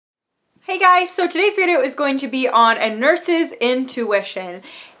Hey guys, so today's video is going to be on a nurse's intuition,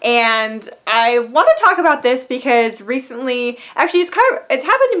 and I want to talk about this because recently, actually it's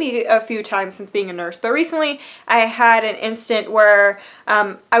happened to me a few times since being a nurse, but recently I had an instant where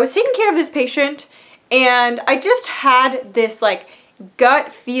I was taking care of this patient and I just had this like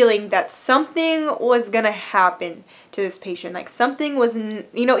gut feeling that something was gonna happen to this patient, like something was,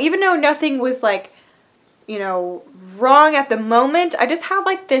 even though nothing was like, wrong at the moment, I just had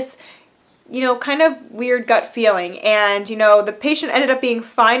like this kind of weird gut feeling. And, the patient ended up being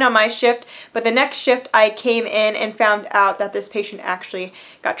fine on my shift, but the next shift I came in and found out that this patient actually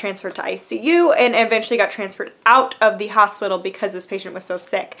got transferred to ICU and eventually got transferred out of the hospital because this patient was so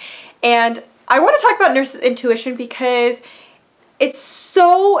sick. And I want to talk about nurses' intuition because it's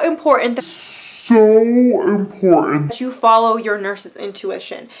so important that you follow your nurse's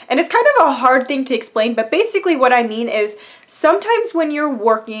intuition. And it's kind of a hard thing to explain, but basically what I mean is sometimes when you're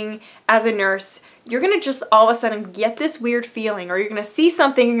working as a nurse, you're gonna just all of a sudden get this weird feeling, or you're gonna see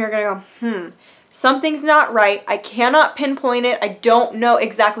something and you're gonna go, something's not right. I cannot pinpoint it. I don't know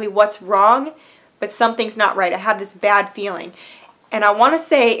exactly what's wrong, but something's not right. I have this bad feeling. And I want to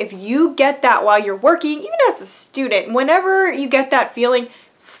say, if you get that while you're working, even as a student, whenever you get that feeling,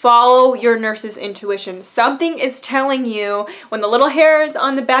 follow your nurse's intuition. Something is telling you, when the little hairs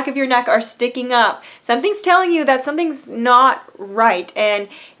on the back of your neck are sticking up, something's telling you that something's not right. And,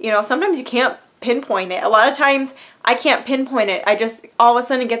 sometimes you can't pinpoint it. A lot of times I can't pinpoint it. I just all of a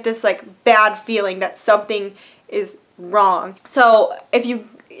sudden get this like bad feeling that something is wrong. So if you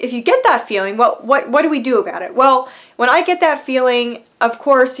get that feeling, what do we do about it? Well, when I get that feeling, of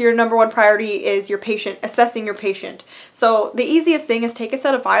course, your number one priority is your patient, assessing your patient. So the easiest thing is take a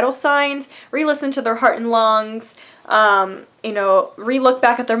set of vital signs, re-listen to their heart and lungs, re-look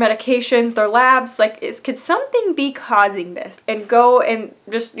back at their medications, their labs, like could something be causing this? And go and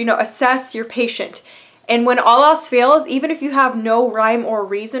just, assess your patient. And when all else fails, even if you have no rhyme or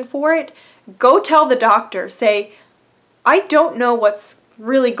reason for it, go tell the doctor, say, I don't know what's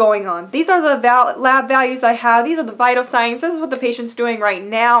really going on. These are the lab values I have. These are the vital signs. This is what the patient's doing right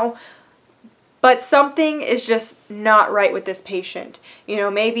now. But something is just not right with this patient.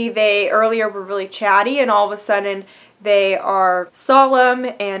 Maybe they earlier were really chatty and all of a sudden they are solemn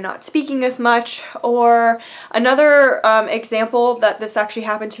and not speaking as much. Or another example that this actually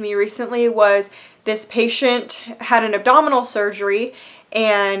happened to me recently was this patient had an abdominal surgery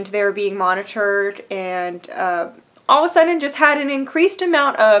and they were being monitored, and all of a sudden just had an increased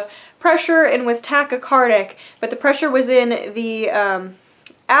amount of pressure and was tachycardic, but the pressure was in the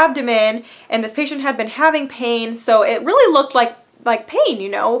abdomen, and this patient had been having pain, so it really looked like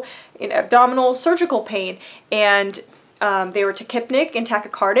pain, abdominal surgical pain, and they were tachypnic and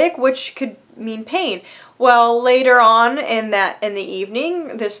tachycardic, which could mean pain. Well, later on in the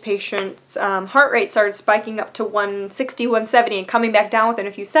evening, this patient's heart rate started spiking up to 160, 170 and coming back down within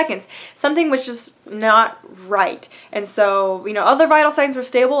a few seconds. Something was just not right. And so, other vital signs were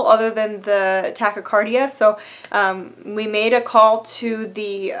stable other than the tachycardia. So we made a call to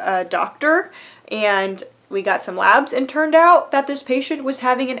the doctor, and we got some labs, and turned out that this patient was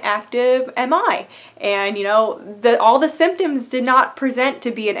having an active MI. And, all the symptoms did not present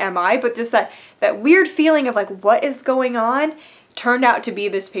to be an MI, but just that weird feeling of like, what is going on, turned out to be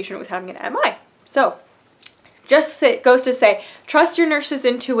this patient was having an MI. So, goes to say, trust your nurse's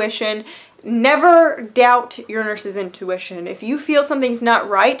intuition. Never doubt your nurse's intuition. If you feel something's not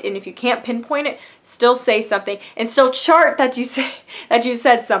right and if you can't pinpoint it, still say something and still chart that you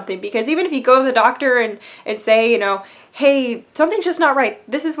said something. Because even if you go to the doctor and say, hey, something's just not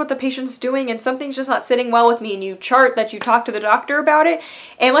right, this is what the patient's doing and something's just not sitting well with me, and you chart that you talk to the doctor about it,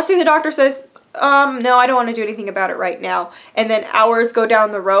 and let's say the doctor says, no, I don't want to do anything about it right now, and then hours go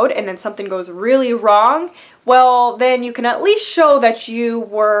down the road and then something goes really wrong, well, then you can at least show that you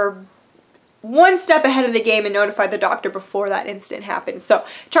were one step ahead of the game and notify the doctor before that incident happened. So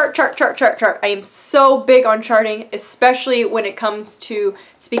chart. I am so big on charting, especially when it comes to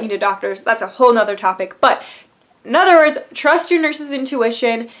speaking to doctors. That's a whole nother topic. But in other words, trust your nurse's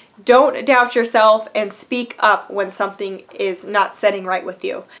intuition, don't doubt yourself, and speak up when something is not setting right with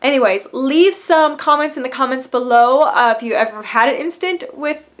you. Anyways, leave some comments in the comments below if you ever had an instant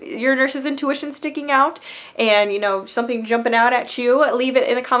with your nurse's intuition sticking out and, something jumping out at you. Leave it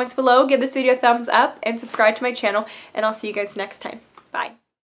in the comments below. Give this video a thumbs up and subscribe to my channel, and I'll see you guys next time. Bye.